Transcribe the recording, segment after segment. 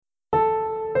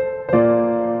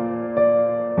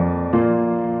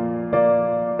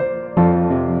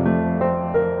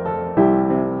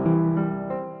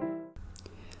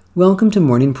Welcome to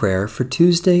morning prayer for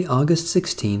Tuesday, August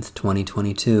 16th,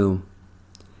 2022.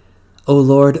 O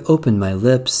Lord, open my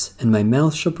lips, and my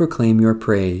mouth shall proclaim your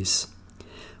praise.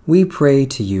 We pray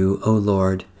to you, O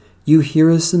Lord. You hear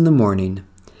us in the morning.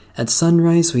 At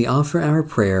sunrise we offer our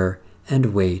prayer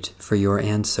and wait for your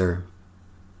answer.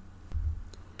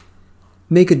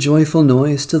 Make a joyful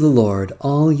noise to the Lord,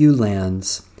 all you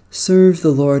lands. Serve the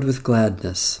Lord with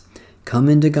gladness. Come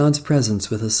into God's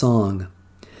presence with a song.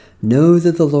 Know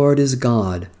that the Lord is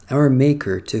God, our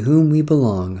Maker, to whom we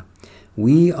belong.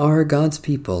 We are God's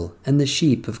people and the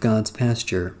sheep of God's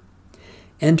pasture.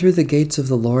 Enter the gates of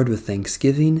the Lord with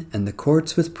thanksgiving and the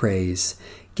courts with praise.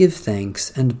 Give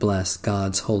thanks and bless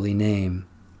God's holy name.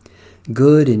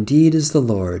 Good indeed is the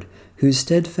Lord, whose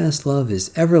steadfast love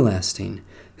is everlasting,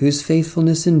 whose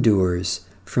faithfulness endures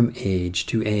from age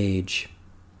to age.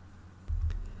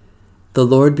 The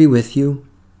Lord be with you.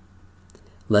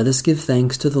 Let us give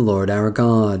thanks to the Lord our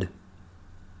God.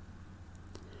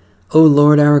 O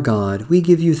Lord our God, we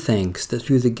give you thanks that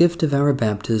through the gift of our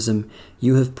baptism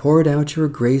you have poured out your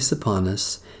grace upon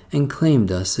us and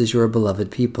claimed us as your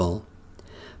beloved people.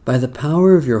 By the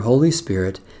power of your Holy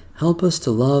Spirit, help us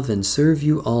to love and serve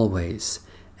you always,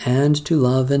 and to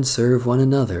love and serve one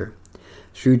another.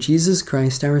 Through Jesus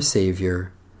Christ our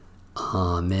Savior.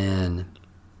 Amen.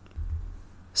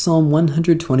 Psalm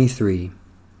 123.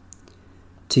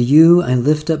 To you I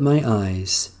lift up my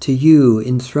eyes, to you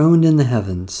enthroned in the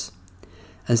heavens.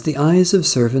 As the eyes of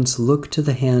servants look to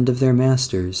the hand of their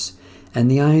masters,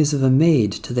 and the eyes of a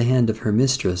maid to the hand of her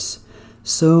mistress,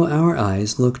 so our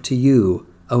eyes look to you,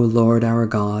 O Lord our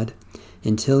God,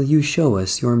 until you show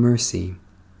us your mercy.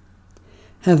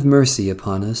 Have mercy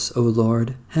upon us, O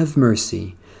Lord, have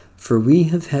mercy, for we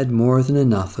have had more than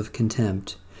enough of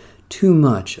contempt, too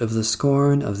much of the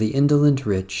scorn of the indolent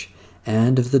rich,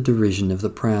 and of the derision of the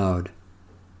proud.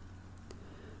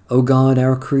 O God,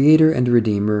 our Creator and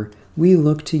Redeemer, we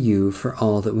look to you for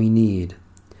all that we need.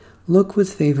 Look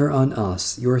with favor on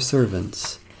us, your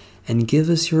servants, and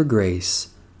give us your grace,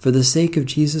 for the sake of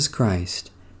Jesus Christ,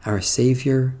 our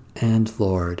Savior and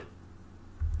Lord.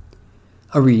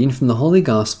 A reading from the Holy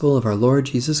Gospel of our Lord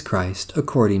Jesus Christ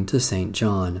according to St.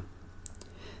 John.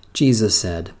 Jesus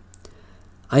said,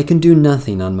 I can do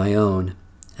nothing on my own.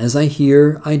 As I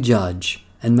hear, I judge,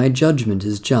 and my judgment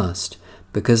is just,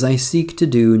 because I seek to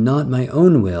do not my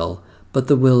own will, but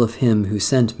the will of him who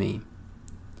sent me.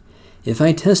 If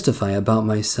I testify about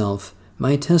myself,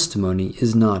 my testimony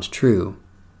is not true.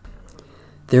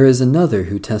 There is another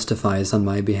who testifies on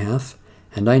my behalf,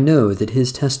 and I know that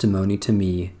his testimony to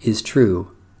me is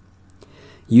true.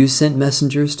 You sent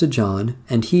messengers to John,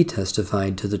 and he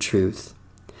testified to the truth.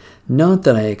 Not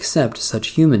that I accept such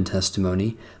human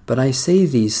testimony, but I say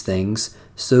these things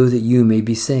so that you may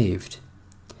be saved.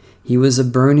 He was a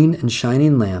burning and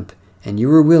shining lamp, and you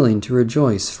were willing to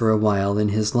rejoice for a while in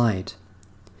his light.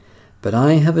 But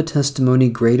I have a testimony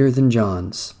greater than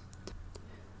John's.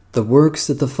 The works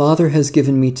that the Father has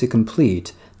given me to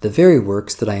complete, the very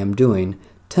works that I am doing,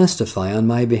 testify on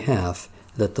my behalf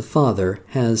that the Father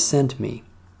has sent me.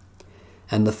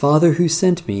 And the Father who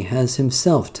sent me has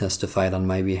himself testified on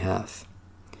my behalf.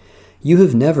 You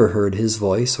have never heard his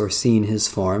voice or seen his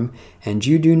form, and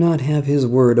you do not have his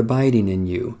word abiding in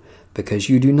you, because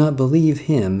you do not believe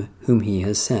him whom he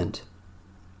has sent.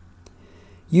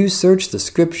 You search the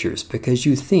Scriptures because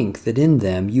you think that in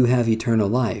them you have eternal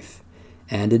life,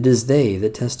 and it is they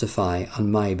that testify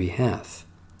on my behalf.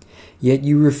 Yet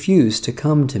you refuse to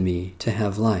come to me to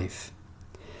have life.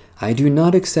 I do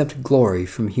not accept glory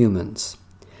from humans,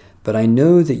 but I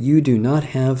know that you do not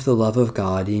have the love of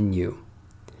God in you.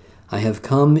 I have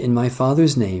come in my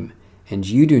Father's name, and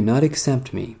you do not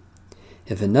accept me.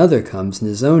 If another comes in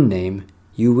his own name,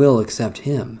 you will accept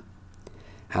him.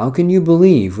 How can you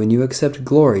believe when you accept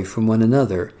glory from one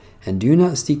another, and do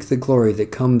not seek the glory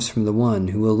that comes from the one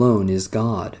who alone is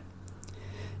God?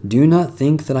 Do not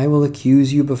think that I will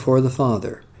accuse you before the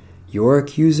Father. Your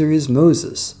accuser is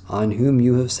Moses, on whom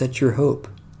you have set your hope.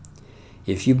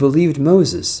 If you believed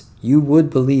Moses, you would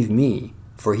believe me,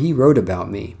 for he wrote about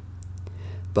me.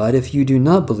 But if you do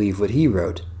not believe what he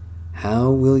wrote, how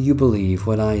will you believe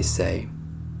what I say?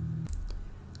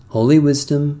 Holy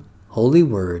Wisdom, Holy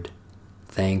Word,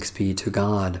 thanks be to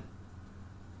God.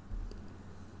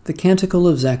 The Canticle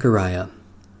of Zechariah.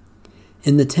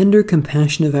 In the tender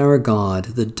compassion of our God,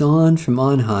 the dawn from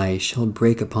on high shall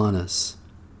break upon us.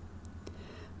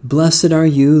 Blessed are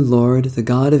you, Lord, the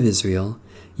God of Israel.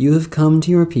 You have come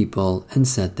to your people and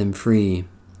set them free.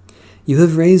 You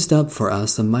have raised up for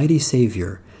us a mighty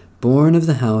Savior, born of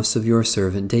the house of your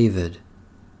servant David.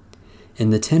 In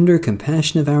the tender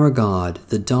compassion of our God,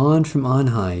 the dawn from on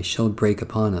high shall break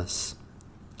upon us.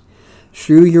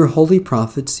 Through your holy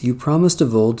prophets you promised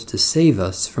of old to save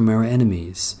us from our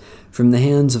enemies, from the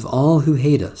hands of all who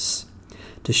hate us,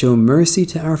 to show mercy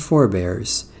to our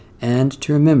forebears, and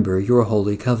to remember your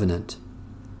holy covenant.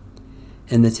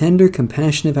 In the tender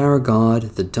compassion of our God,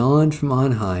 the dawn from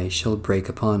on high shall break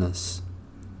upon us.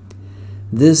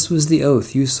 This was the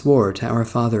oath you swore to our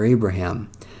father Abraham,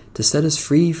 to set us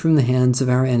free from the hands of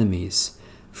our enemies,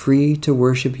 free to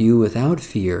worship you without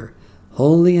fear,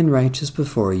 holy and righteous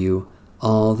before you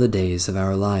all the days of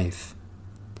our life.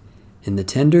 In the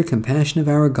tender compassion of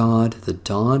our God, the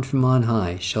dawn from on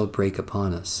high shall break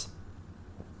upon us.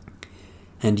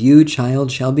 And you,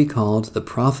 child, shall be called the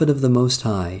prophet of the Most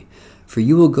High, for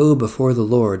you will go before the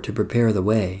Lord to prepare the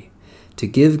way, to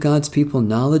give God's people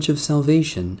knowledge of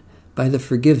salvation by the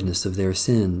forgiveness of their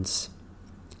sins.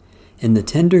 In the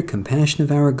tender compassion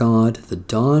of our God, the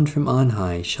dawn from on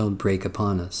high shall break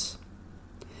upon us.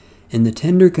 In the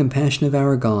tender compassion of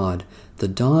our God, the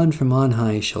dawn from on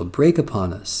high shall break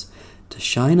upon us, to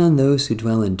shine on those who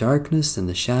dwell in darkness and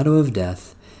the shadow of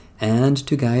death, and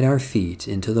to guide our feet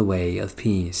into the way of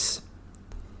peace.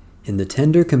 In the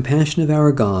tender compassion of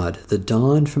our God, the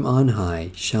dawn from on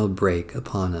high shall break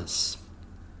upon us.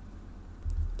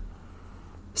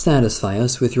 Satisfy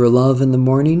us with your love in the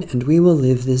morning, and we will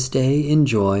live this day in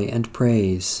joy and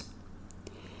praise.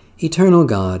 Eternal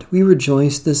God, we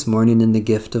rejoice this morning in the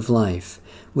gift of life,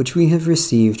 which we have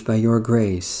received by your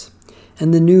grace,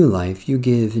 and the new life you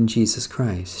give in Jesus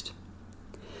Christ.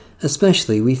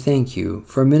 Especially we thank you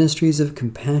for ministries of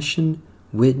compassion,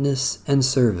 witness, and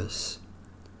service,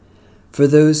 for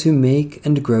those who make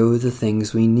and grow the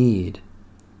things we need,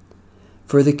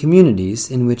 for the communities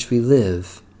in which we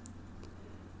live,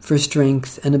 for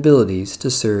strength and abilities to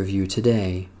serve you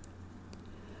today,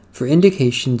 for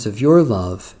indications of your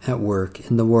love at work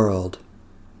in the world.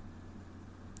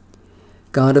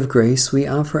 God of grace, we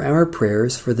offer our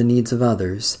prayers for the needs of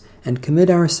others and commit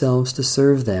ourselves to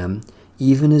serve them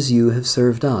even as you have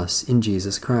served us in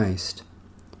Jesus Christ.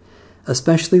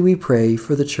 Especially we pray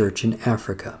for the Church in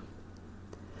Africa,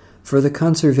 for the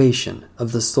conservation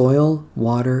of the soil,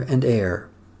 water, and air,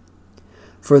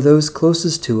 for those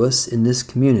closest to us in this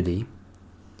community,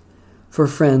 for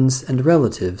friends and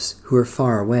relatives who are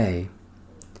far away,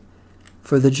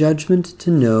 for the judgment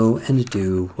to know and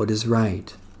do what is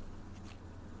right.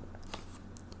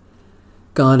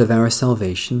 God of our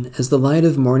salvation, as the light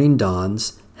of morning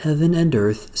dawns, heaven and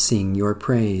earth sing your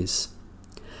praise.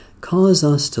 Cause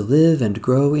us to live and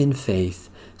grow in faith,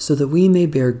 so that we may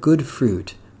bear good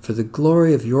fruit for the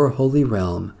glory of your holy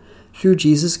realm, through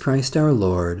Jesus Christ our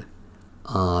Lord.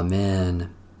 Amen.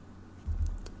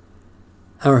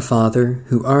 Our Father,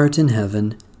 who art in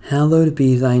heaven, hallowed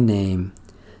be thy name.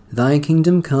 Thy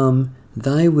kingdom come,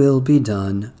 thy will be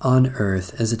done, on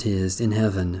earth as it is in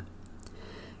heaven.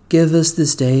 Give us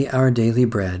this day our daily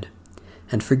bread,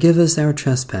 and forgive us our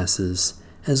trespasses,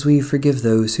 as we forgive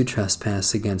those who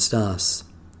trespass against us.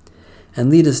 And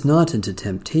lead us not into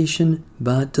temptation,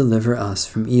 but deliver us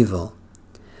from evil.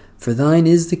 For thine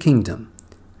is the kingdom,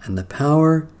 and the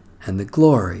power, and the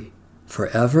glory,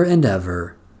 forever and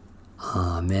ever.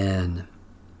 Amen.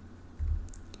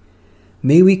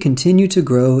 May we continue to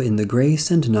grow in the grace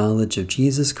and knowledge of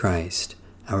Jesus Christ,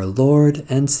 our Lord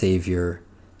and Savior.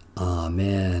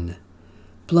 Amen.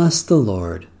 Bless the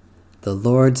Lord. The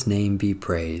Lord's name be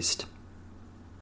praised.